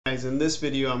Guys, in this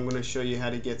video I'm going to show you how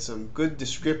to get some good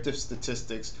descriptive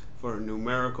statistics for a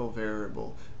numerical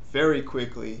variable very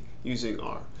quickly using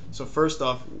R. So first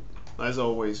off, as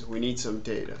always, we need some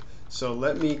data. So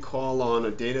let me call on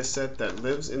a data set that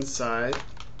lives inside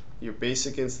your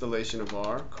basic installation of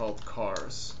R called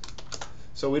cars.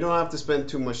 So we don't have to spend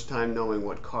too much time knowing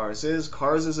what cars is.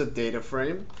 Cars is a data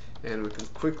frame, and we can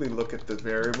quickly look at the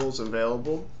variables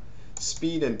available,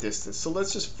 speed and distance. So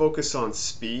let's just focus on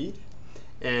speed.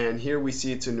 And here we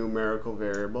see it's a numerical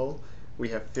variable. We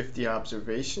have 50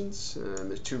 observations, and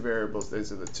there's two variables.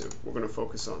 These are the two. We're going to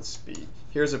focus on speed.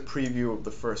 Here's a preview of the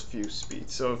first few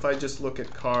speeds. So if I just look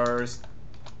at cars,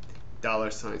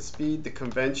 $speed, the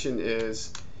convention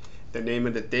is the name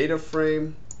of the data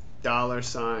frame,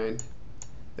 $,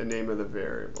 the name of the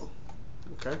variable.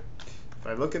 Okay. If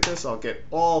I look at this, I'll get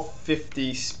all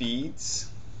 50 speeds.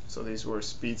 So these were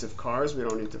speeds of cars. We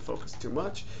don't need to focus too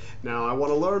much. Now I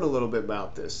want to learn a little bit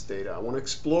about this data. I want to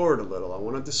explore it a little. I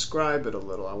want to describe it a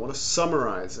little. I want to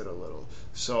summarize it a little.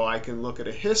 So I can look at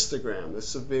a histogram.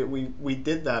 We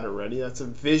did that already. That's a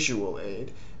visual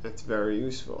aid. That's very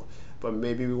useful. But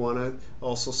maybe we want to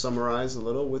also summarize a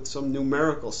little with some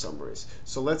numerical summaries.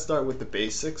 So let's start with the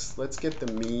basics. Let's get the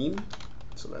mean.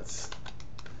 So that's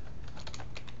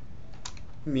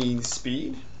mean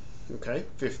speed. Okay,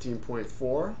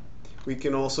 15.4. We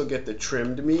can also get the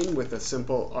trimmed mean with a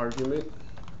simple argument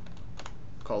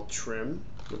called trim.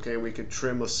 Okay, we could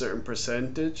trim a certain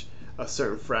percentage, a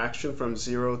certain fraction from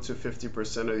 0 to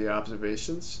 50% of the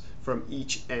observations from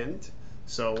each end.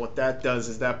 So what that does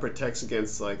is that protects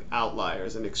against like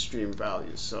outliers and extreme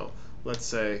values. So let's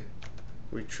say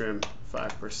we trim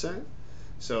 5%.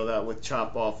 So that would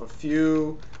chop off a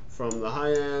few from the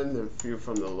high end and a few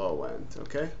from the low end.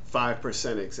 Okay,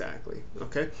 5% exactly.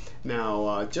 Okay,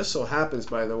 now just so happens,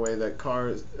 by the way, that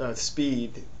car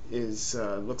speed is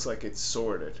looks like it's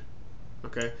sorted.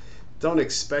 Okay, don't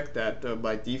expect that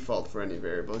by default for any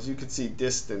variables. You can see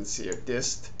distance here.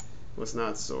 Dist was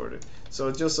not sorted, so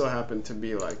it just so happened to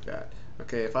be like that.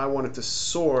 Okay, if I wanted to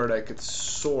sort, I could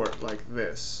sort like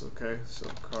this. Okay, so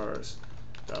cars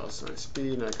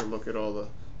 $speed, and I could look at all the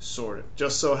sorted.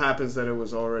 Just so happens that it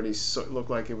was already looked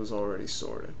like it was already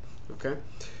sorted. Okay.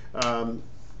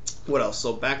 What else?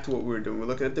 So back to what we were doing. We're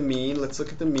looking at the mean. Let's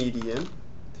look at the median.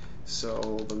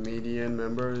 So the median,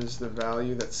 remember, is the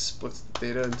value that splits the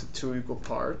data into two equal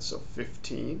parts. So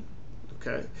 15.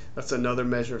 Okay. That's another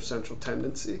measure of central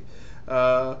tendency.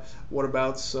 What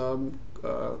about some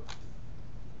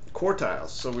quartiles?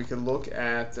 So we can look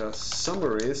at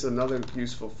summaries, another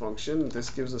useful function. This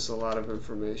gives us a lot of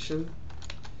information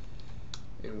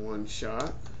in one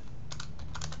shot.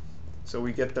 So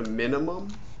we get the minimum,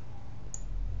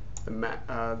 the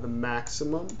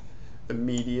maximum, the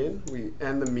median,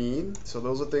 and the mean. So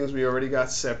those are things we already got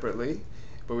separately.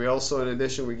 But we also, in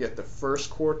addition, we get the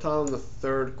first quartile and the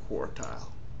third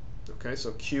quartile. Okay,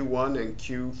 so Q1 and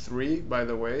Q3, by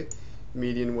the way,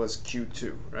 median was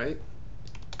Q2, right?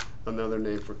 Another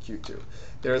name for Q2.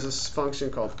 There's a function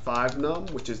called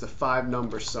 5num, which is the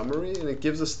 5-number summary, and it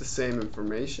gives us the same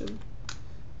information,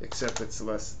 except it's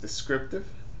less descriptive,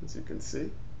 as you can see,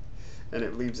 and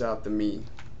it leaves out the mean.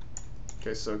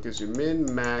 Okay, so it gives you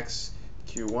min, max,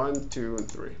 Q1, 2,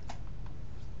 and 3.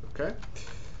 Okay,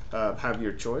 have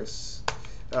your choice.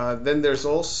 Then there's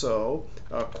also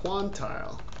a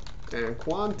quantile. And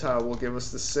quantile will give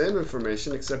us the same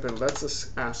information, except it lets us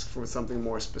ask for something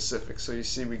more specific. So you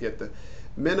see we get the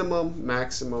minimum,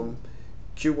 maximum,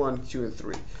 Q1, Q, and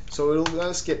 3. So it'll let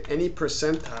us get any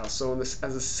percentile. So in this,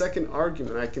 as a second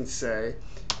argument, I can say,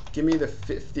 give me the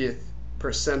 50th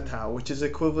percentile, which is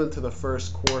equivalent to the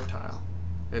first quartile.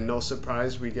 And no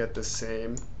surprise, we get the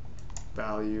same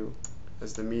value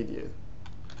as the median,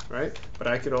 right? But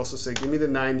I could also say, give me the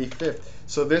 95th.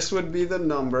 So this would be the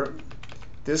number.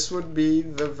 This would be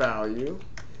the value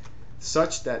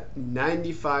such that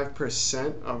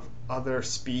 95% of other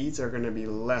speeds are going to be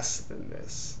less than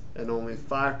this, and only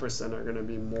 5% are going to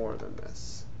be more than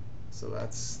this. So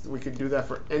we could do that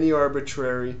for any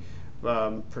arbitrary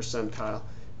percentile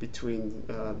between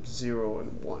 0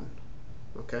 and 1.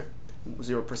 Okay,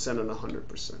 0% and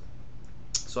 100%.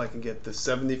 So I can get the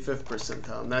 75th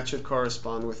percentile, and that should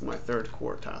correspond with my third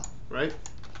quartile, right?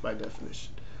 By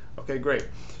definition. Okay, great.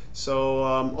 So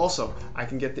also, I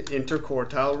can get the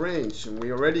interquartile range, and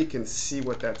we already can see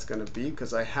what that's going to be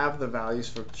because I have the values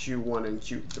for Q1 and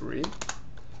Q3.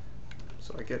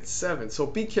 So I get 7. So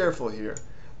be careful here,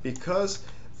 because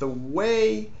the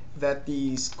way that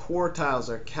these quartiles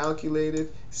are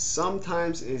calculated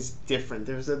sometimes is different.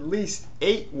 There's at least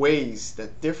 8 ways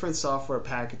that different software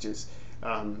packages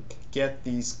get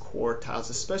these quartiles,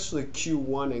 especially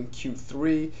Q1 and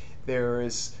Q3. There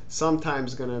is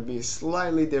sometimes going to be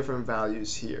slightly different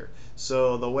values here.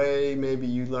 So the way maybe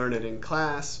you learn it in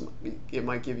class, it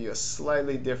might give you a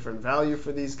slightly different value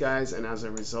for these guys, and as a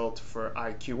result for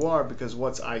IQR, because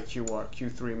what's IQR?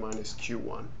 Q3 minus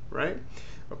Q1, right?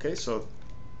 Okay, so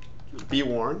be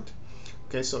warned.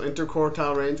 Okay, so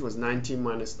interquartile range was 19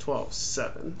 minus 12,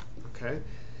 7. Okay,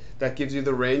 that gives you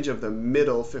the range of the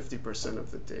middle 50%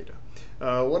 of the data.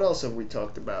 What else have we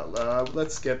talked about?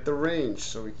 Let's get the range.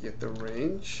 So we get the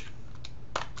range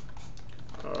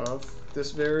of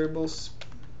this variable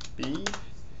speed.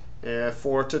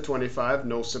 4 to 25,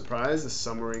 no surprise, the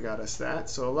summary got us that.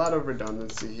 So a lot of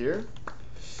redundancy here.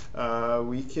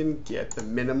 We can get the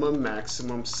minimum,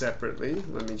 maximum separately.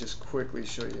 Let me just quickly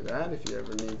show you that if you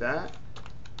ever need that.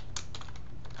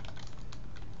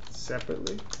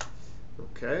 Separately.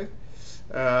 Okay.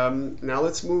 Now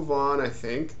let's move on, I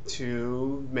think,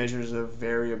 to measures of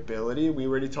variability. We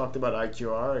already talked about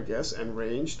IQR, I guess, and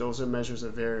range. Those are measures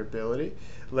of variability.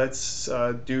 Let's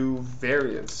do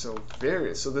variance. So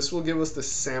variance. So this will give us the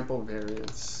sample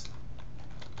variance.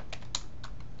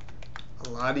 A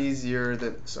lot easier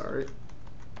than, sorry,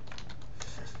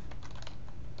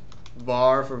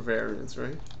 var for variance,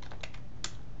 right?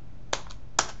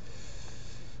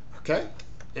 Okay.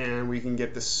 And we can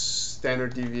get the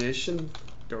standard deviation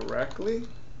directly.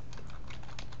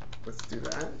 Let's do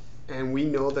that. And we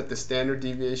know that the standard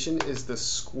deviation is the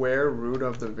square root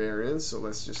of the variance. So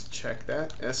let's just check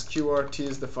that. SQRT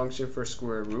is the function for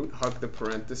square root. Hug the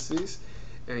parentheses.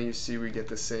 And you see we get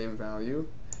the same value,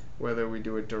 whether we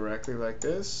do it directly like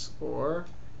this or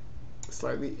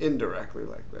slightly indirectly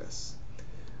like this.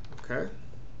 Okay.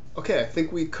 Okay, I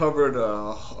think we covered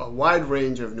a wide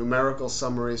range of numerical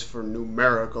summaries for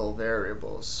numerical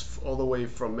variables, all the way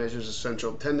from measures of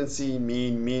central tendency,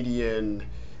 mean, median,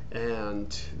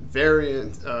 and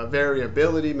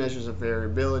variability, measures of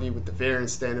variability with the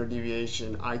variance, standard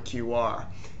deviation, IQR,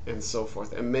 and so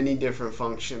forth, and many different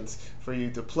functions for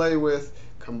you to play with,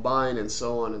 combine, and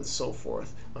so on and so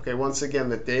forth. Okay, once again,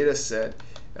 the data set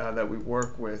that we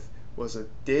work with was a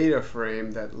data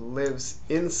frame that lives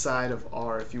inside of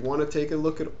R. If you want to take a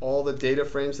look at all the data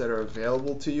frames that are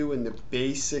available to you in the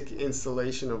basic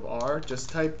installation of R, just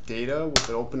type data with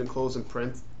an open and close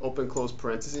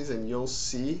parentheses, and you'll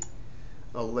see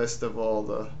a list of all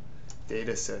the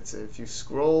data sets. And if you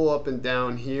scroll up and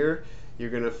down here, you're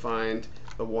going to find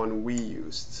the one we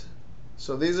used.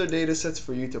 So these are data sets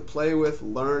for you to play with,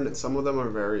 learn, and some of them are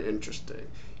very interesting.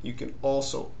 You can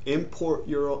also import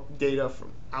your data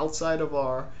from outside of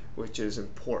R, which is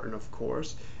important, of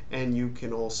course, and you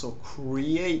can also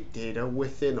create data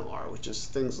within R, which is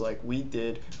things like we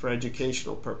did for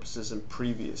educational purposes in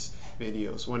previous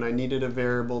videos when I needed a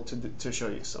variable to show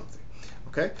you something.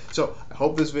 Okay, so I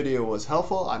hope this video was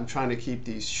helpful. I'm trying to keep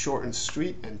these short and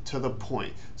sweet and to the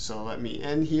point. So let me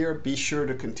end here. Be sure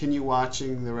to continue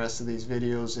watching the rest of these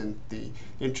videos in the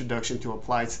Introduction to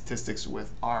Applied Statistics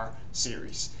with R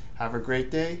series. Have a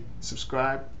great day.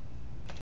 Subscribe.